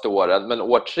 närmaste åren, men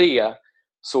år 3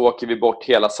 så åker vi bort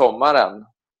hela sommaren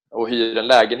och hyr en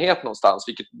lägenhet någonstans,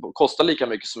 vilket kostar lika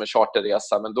mycket som en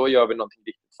charterresa, men då gör vi någonting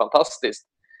riktigt fantastiskt.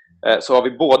 Så har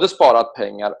vi både sparat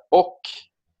pengar och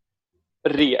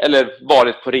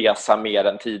varit på resa mer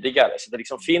än tidigare. Så det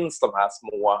liksom finns de här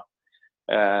små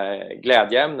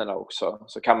glädjeämnena också.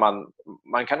 Så kan man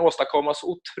kan åstadkomma så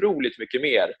otroligt mycket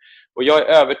mer. Och jag är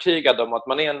övertygad om att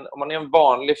om man är en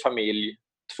vanlig familj,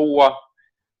 2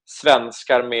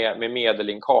 svenskar med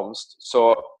medelinkomst,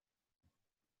 så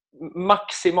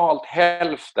maximalt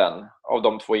hälften av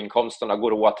de 2 inkomsterna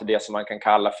går åt till det som man kan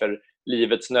kalla för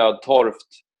livets nödtorft.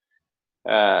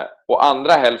 Och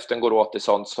andra hälften går åt till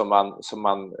sånt som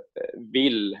man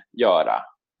vill göra.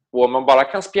 Och om man bara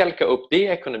kan spjälka upp det i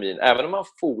ekonomin, även om man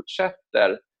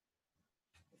fortsätter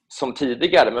som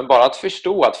tidigare, men bara att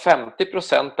förstå att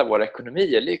 50% av vår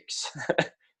ekonomi är lyx.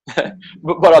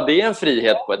 Bara det är en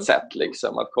frihet på ett sätt,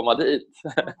 liksom, att komma dit.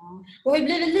 Det har ju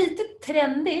blivit lite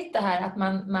trendigt det här att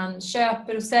man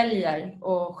köper och säljer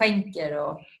och skänker,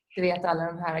 och du vet alla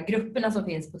de här grupperna som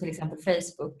finns på till exempel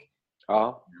Facebook.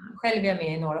 Ja. Själv är jag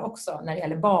med i några också när det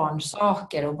gäller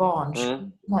barnsaker och barns.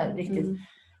 Riktigt.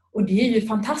 Och det är ju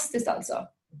fantastiskt alltså.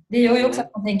 Det gör ju också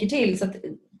att man tänker till. Så att,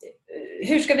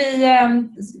 hur ska vi...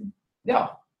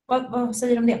 vad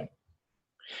säger du om det?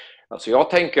 Alltså jag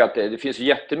tänker att det finns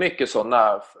jättemycket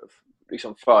sådana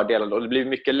liksom fördelar. Och det blir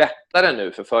mycket lättare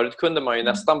nu. För förut kunde man ju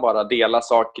nästan bara dela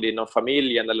saker inom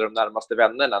familjen eller de närmaste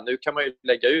vännerna. Nu kan man ju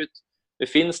lägga ut... Det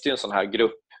finns ju en sån här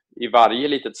grupp i varje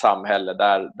litet samhälle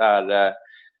där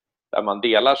man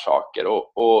delar saker.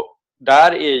 Och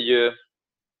där är ju...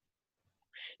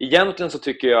 Egentligen så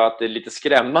tycker jag att det är lite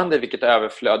skrämmande vilket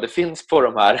överflöd det finns på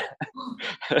de här.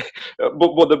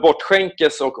 Både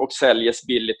bortskänkes och säljes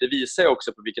billigt. Det visar ju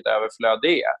också på vilket överflöd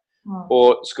det är.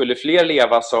 Och skulle fler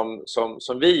leva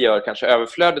som vi gör, kanske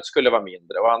överflödet skulle vara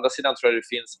mindre. Å andra sidan tror jag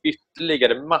det finns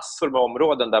ytterligare massor med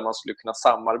områden där man skulle kunna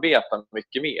samarbeta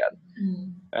mycket mer.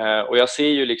 Och jag ser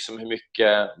ju liksom hur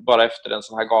mycket, bara efter en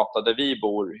sån här gata där vi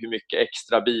bor, hur mycket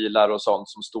extra bilar och sånt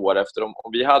som står efter.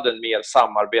 Om vi hade en mer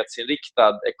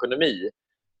samarbetsinriktad ekonomi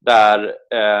där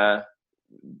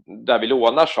vi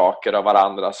lånar saker av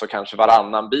varandra, så kanske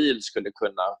varannan bil skulle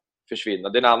kunna försvinna.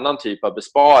 Det är en annan typ av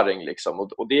besparing liksom.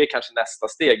 Och det är kanske nästa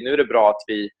steg. Nu är det bra att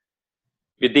vi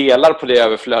delar på det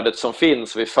överflödet som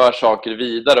finns, och vi för saker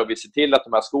vidare, och vi ser till att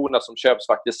de här skorna som köps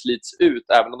faktiskt slits ut,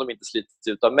 även om de inte slits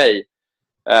ut av mig,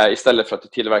 istället för att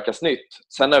det tillverkas nytt.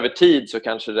 Sen över tid så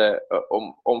kanske det,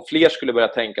 om fler skulle börja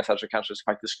tänka så här, så kanske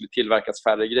det faktiskt skulle tillverkas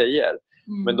färre grejer.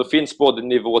 Men då finns både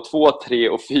nivå 2, 3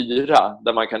 och 4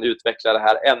 där man kan utveckla det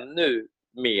här ännu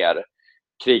mer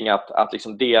kring att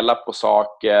liksom dela på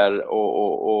saker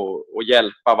och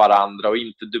hjälpa varandra och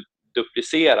inte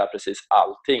duplicera precis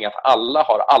allting. Att alla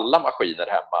har alla maskiner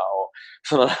hemma och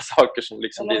sådana saker som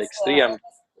liksom blir extremt.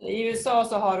 I USA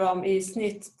så har de i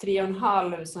snitt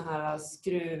 3,5 så här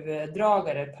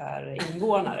skruvdragare per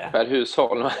invånare. Per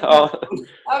hushåll? Ja,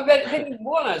 per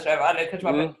invånare tror jag, eller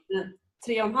kanske var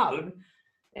 3,5.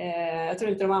 Jag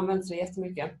tror inte de använder så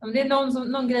jättemycket. Men det är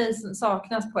någon grej som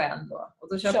saknas på en då. Och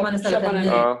då köper man istället den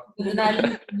är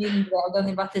lite mindre och den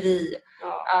är batteri.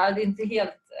 Ja, det är inte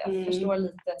helt, jag förstår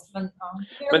lite.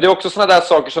 Men det är också sådana där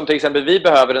saker som till exempel, vi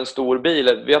behöver en stor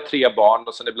bil. Vi har 3 barn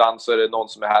och sen ibland så är det någon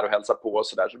som är här och hälsar på och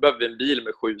så behöver vi en bil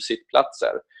med 7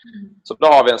 sittplatser. Så då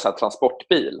har vi en sån här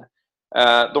transportbil.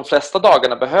 De flesta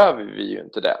dagarna behöver vi ju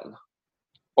inte den.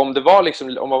 Om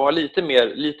man var lite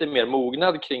mer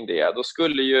mognad kring det, då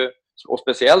skulle ju, och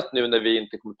speciellt nu när vi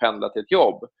inte kommer pendla till ett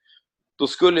jobb, då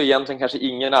skulle egentligen kanske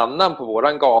ingen annan på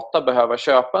våran gata behöva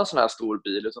köpa en sån här stor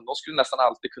bil, utan de skulle nästan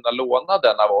alltid kunna låna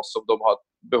den av oss om de har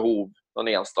ett behov någon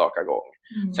enstaka gång.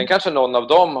 Sen kanske någon av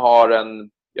dem har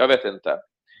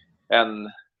en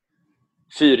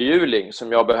fyrhjuling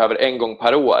som jag behöver en gång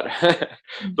per år.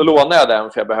 Då lånar jag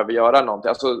den för jag behöver göra någonting.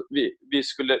 Alltså, vi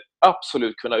skulle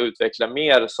absolut kunna utveckla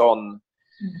mer sån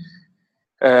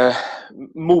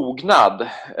mognad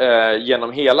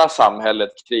genom hela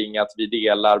samhället kring att vi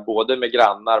delar både med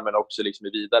grannar men också liksom i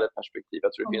vidare perspektiv.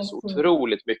 Jag tror det finns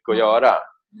otroligt mycket att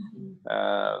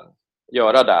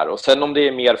göra där. Och sen om det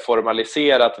är mer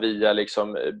formaliserat via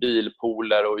liksom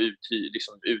bilpooler och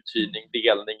uthyrning,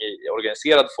 delning i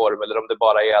organiserad form, eller om det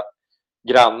bara är att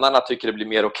grannarna tycker det blir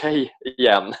mer okej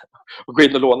igen och gå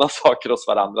in och låna saker hos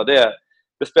varandra.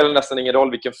 Det spelar nästan ingen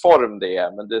roll vilken form det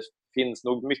är, men det finns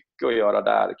nog mycket att göra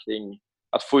där kring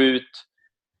att få ut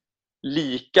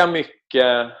lika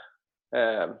mycket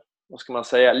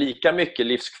lika mycket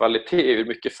livskvalitet ur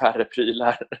mycket färre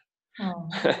prylar.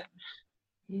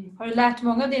 Har du lärt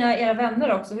många av era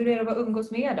vänner också? Hur är det att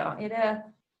umgås med er då? Är det,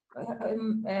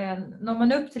 når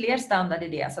man upp till er standard i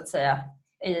det, så att säga?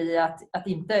 I att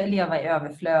inte leva i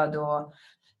överflöd och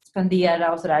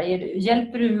spendera och sådär.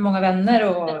 Hjälper du många vänner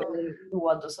och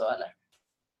råd och så, eller?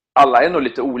 Alla är nog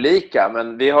lite olika,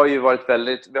 men vi har ju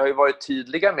varit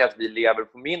tydliga med att vi lever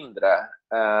på mindre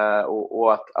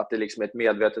och att det liksom är ett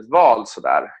medvetet val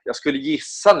sådär. Jag skulle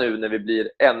gissa nu när vi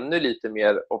blir ännu lite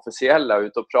mer officiella och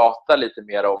ute och pratar lite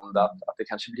mer om det, att det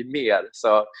kanske blir mer.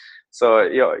 Så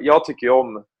jag tycker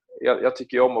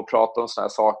ju om att prata om såna här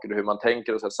saker och hur man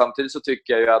tänker och så. Samtidigt så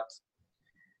tycker jag ju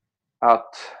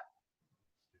att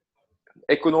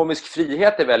ekonomisk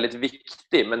frihet är väldigt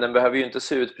viktig, men den behöver ju inte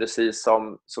se ut precis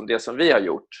som det som vi har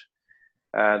gjort.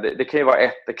 Det kan ju vara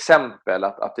ett exempel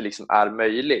att det liksom är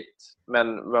möjligt,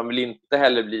 men man vill inte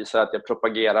heller bli så att jag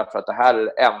propagerar för att det här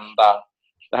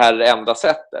är det enda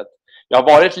sättet. Jag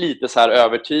har varit lite så här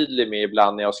övertydlig med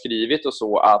ibland när jag har skrivit och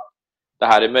så att det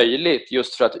här är möjligt,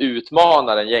 just för att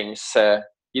utmana den gängse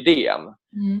idén.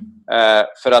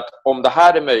 För att om det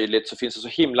här är möjligt så finns det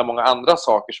så himla många andra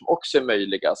saker som också är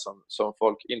möjliga som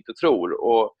folk inte tror.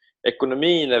 Och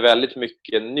ekonomin är väldigt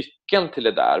mycket nyckeln till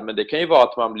det där, men det kan ju vara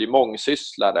att man blir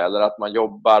mångsysslare eller att man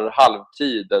jobbar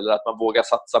halvtid eller att man vågar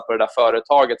satsa på det där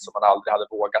företaget som man aldrig hade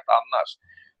vågat annars.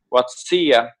 Och att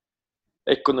se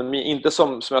ekonomi inte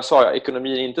som jag sa,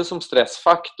 ekonomin inte som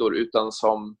stressfaktor utan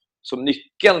som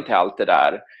nyckeln till allt det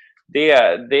där.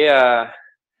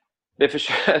 Det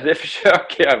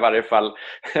försöker jag i varje fall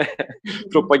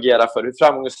propagera för. Hur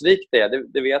framgångsrikt det är,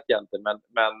 det vet jag inte.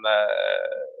 Men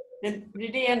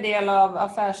blir det en del av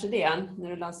affärsidén när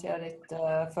du lanserar ditt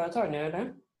företag nu,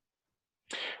 eller?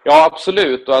 Ja,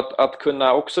 absolut. Och att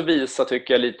kunna också visa,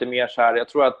 tycker jag, lite mer så här. Jag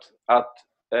tror att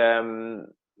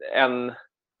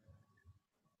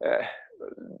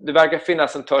det verkar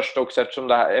finnas en törst också eftersom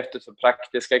det här, efter så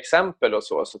praktiska exempel och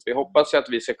så att vi hoppas ju att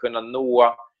vi ska kunna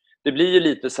nå. Det blir ju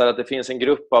lite så här att det finns en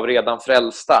grupp av redan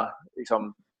frälsta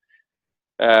liksom,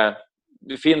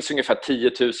 det finns ungefär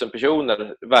 10 000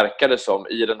 personer verkar det som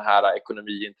i den här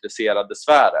ekonomiintresserade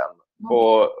sfären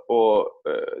och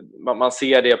man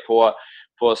ser det på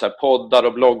så här poddar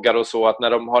och bloggar och så att när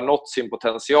de har nått sin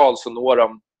potential så når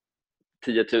de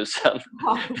 10 000.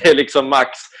 Det är liksom max.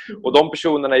 Och de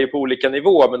personerna är ju på olika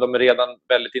nivåer men de är redan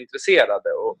väldigt intresserade.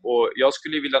 Och jag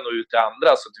skulle vilja nå ut till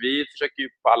andra så att vi försöker ju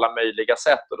på alla möjliga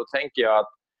sätt. Och då tänker jag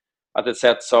att ett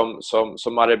sätt som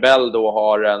Maribel då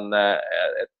har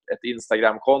ett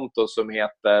Instagram-konto som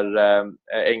heter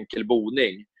Enkel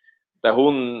boning. Där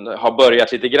hon har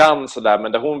börjat lite grann sådär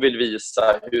men där hon vill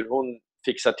visa hur hon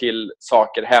fixar till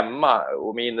saker hemma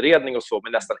och med inredning och så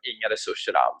med nästan inga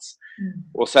resurser alls.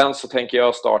 Och sen så tänker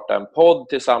jag starta en podd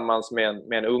tillsammans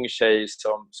med en ung tjej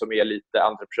som är lite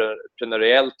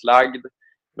entreprenöriellt lagd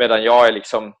medan jag är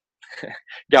liksom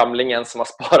gamlingen som har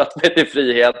sparat mig till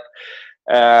frihet.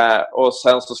 Och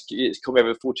sen så kommer jag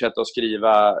väl fortsätta att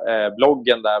skriva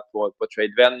bloggen där på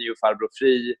Trade Venue, Farbror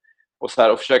fri och så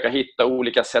här, och försöka hitta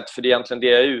olika sätt för det är egentligen det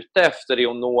jag är ute efter är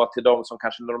att nå till de som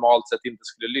kanske normalt sett inte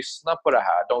skulle lyssna på det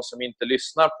här. De som inte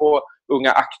lyssnar på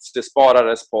Unga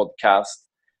aktiesparares podcast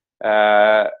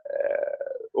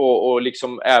och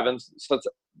liksom även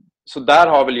så där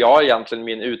har väl jag egentligen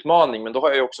min utmaning men då har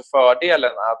jag ju också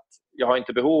fördelen att jag har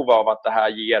inte behov av att det här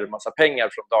ger massa pengar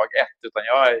från dag ett utan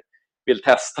jag vill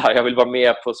testa, jag vill vara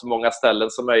med på så många ställen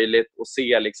som möjligt och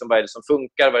se liksom vad är det som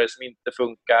funkar, vad är det som inte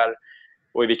funkar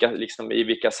och i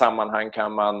vilka sammanhang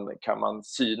kan man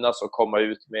synas och komma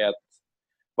ut med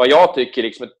vad jag tycker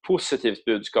liksom ett positivt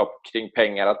budskap kring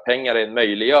pengar, att pengar är en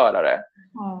möjliggörare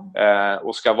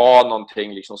och ska vara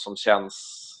någonting liksom som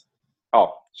känns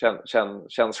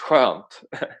skönt.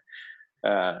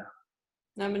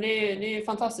 Nej, men det är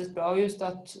fantastiskt bra och just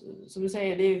att som du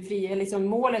säger det är fri, liksom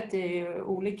målet är ju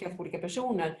olika för olika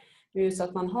personer just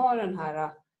att man har den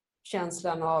här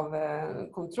känslan av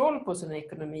kontroll på sin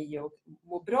ekonomi och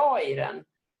må bra i den.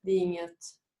 Det är inget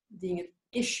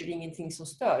issue, det är ingenting som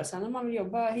stör. Sen när man vill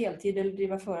jobba heltid eller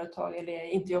driva företag eller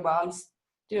inte jobba alls,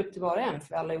 det är upp till var och en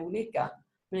för alla är olika.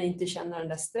 Men inte känna den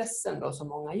där stressen då som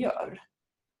många gör.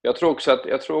 Jag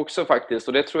tror också faktiskt,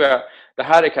 och det tror jag, det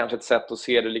här är kanske ett sätt att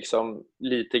se det liksom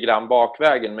lite grann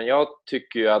bakvägen, men jag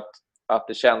tycker ju att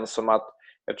det känns som att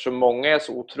eftersom många är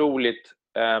så otroligt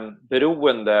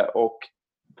beroende och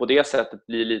på det sättet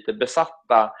blir lite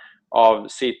besatta av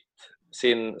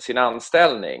sin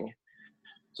anställning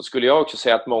så skulle jag också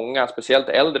säga att många, speciellt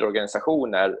äldre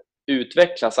organisationer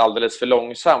utvecklas alldeles för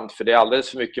långsamt för det är alldeles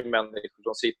för mycket människor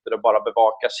som sitter och bara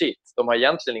bevakar sitt. De har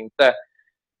egentligen inte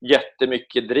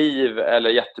jättemycket driv eller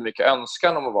jättemycket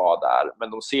önskan om att vara där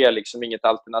men de ser liksom inget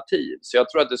alternativ. Så jag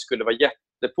tror att det skulle vara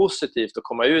jättepositivt att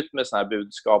komma ut med såna här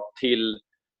budskap till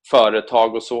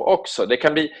företag och så också. Det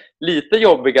kan bli lite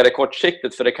jobbigare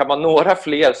kortsiktigt för det kan vara några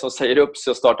fler som säger upp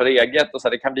sig och startar eget och så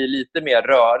här, det kan bli lite mer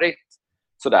rörigt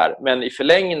sådär. Men i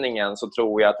förlängningen så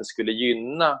tror jag att det skulle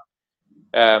gynna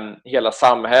hela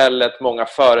samhället. Många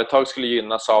företag skulle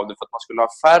gynnas av det för att man skulle ha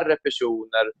färre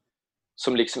personer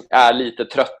som liksom är lite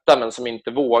trötta men som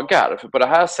inte vågar. För på det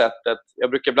här sättet, jag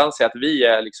brukar ibland säga att vi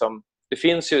är liksom, det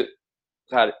finns ju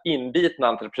så här inbitna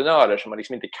entreprenörer som man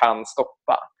liksom inte kan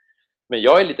stoppa. Men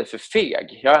jag är lite för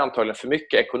feg. Jag är antagligen för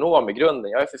mycket ekonom i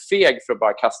grunden. Jag är för feg för att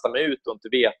bara kasta mig ut och inte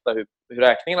veta hur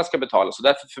räkningarna ska betalas. Så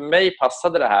därför för mig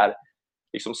passade det här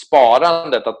liksom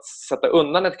sparandet, att sätta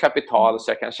undan ett kapital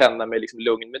så jag kan känna mig liksom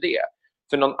lugn med det.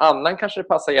 För någon annan kanske det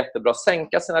passar jättebra att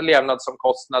sänka sina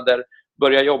levnadsomkostnader,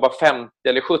 börja jobba 50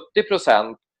 eller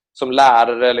 70% som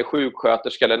lärare eller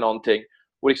sjuksköterska eller någonting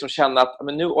och liksom känna att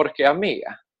men nu orkar jag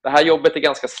med. Det här jobbet är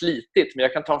ganska slitigt men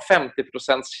jag kan ta en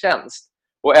 50% tjänst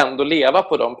och ändå leva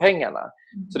på de pengarna.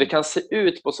 Så det kan se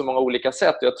ut på så många olika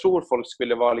sätt och jag tror folk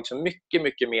skulle vara liksom mycket,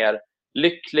 mycket mer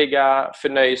lyckliga,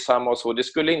 förnöjsamma och så. Det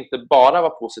skulle inte bara vara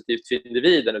positivt för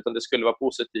individen utan det skulle vara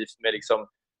positivt med liksom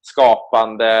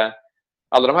skapande.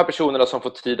 Alla de här personerna som får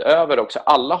tid över också,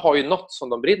 alla har ju något som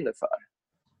de brinner för.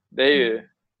 Det är ju,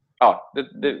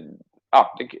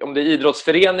 om det är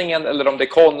idrottsföreningen eller om det är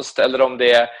konst eller om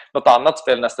det är något annat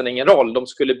spelar nästan ingen roll. De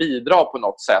skulle bidra på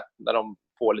något sätt när de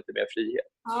får lite mer frihet.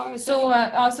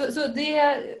 Så det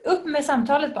är upp med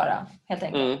samtalet bara, helt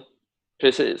enkelt.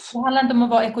 Precis. Det handlar inte om att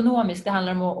vara ekonomisk, det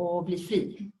handlar om att bli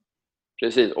fri.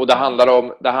 Precis, och det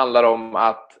handlar om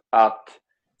att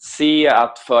se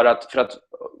att för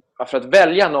att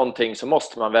välja någonting så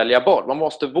måste man välja bort. Man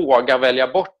måste våga välja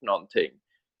bort någonting.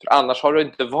 För annars har du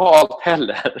inte valt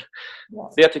heller.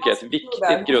 Det tycker jag är ett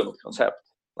viktigt grundkoncept.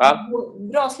 Va?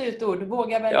 Bra slutord.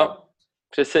 Våga välja. Ja,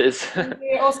 precis.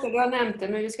 Oskar, du har nämnt det,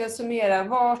 men vi ska summera.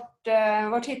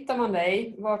 Vart hittar man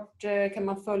dig? Vart kan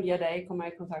man följa dig, komma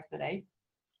i kontakt med dig?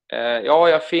 Ja,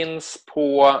 jag finns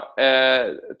på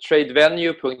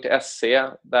tradevenue.se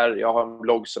där jag har en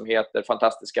blogg som heter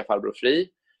Fantastiska, Farbror fri.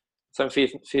 Sen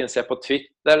finns jag på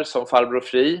Twitter som Farbror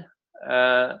fri.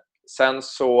 Sen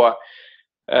så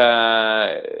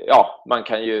man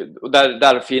kan ju, och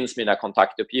där finns mina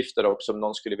kontaktuppgifter också om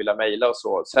någon skulle vilja mejla och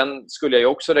så. Sen skulle jag ju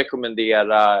också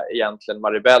rekommendera egentligen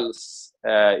Maribels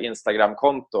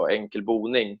Instagramkonto, Enkel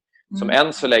boning, som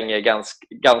än så länge är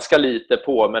ganska lite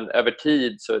på, men över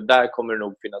tid så där kommer det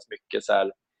nog finnas mycket så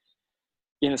här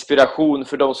inspiration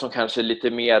för de som kanske är lite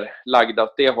mer lagda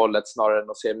åt det hållet snarare än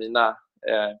att se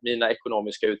mina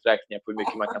ekonomiska uträkningar på hur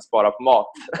mycket man kan spara på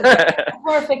mat.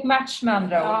 Perfect match med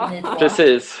andra ord.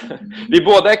 Precis. Vi är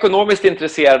båda ekonomiskt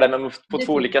intresserade, men på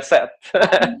två olika sätt.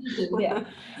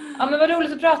 Ja, men vad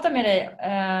roligt att prata med dig.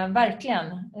 Verkligen.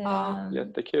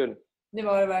 Jättekul. Det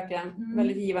var det verkligen.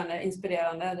 Väldigt givande,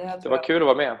 inspirerande. Det var kul att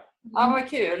vara med. Ja, det var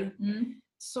kul.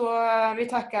 Så vi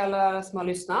tackar alla som har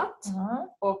lyssnat.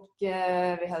 Och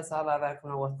vi hälsar alla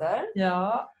välkomna åter.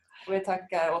 Ja. Och vi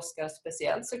tackar Oskar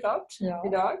speciellt såklart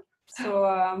idag. Så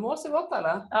må så gott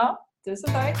alla. Ja.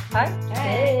 Tusen tack. Tack.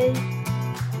 Hej.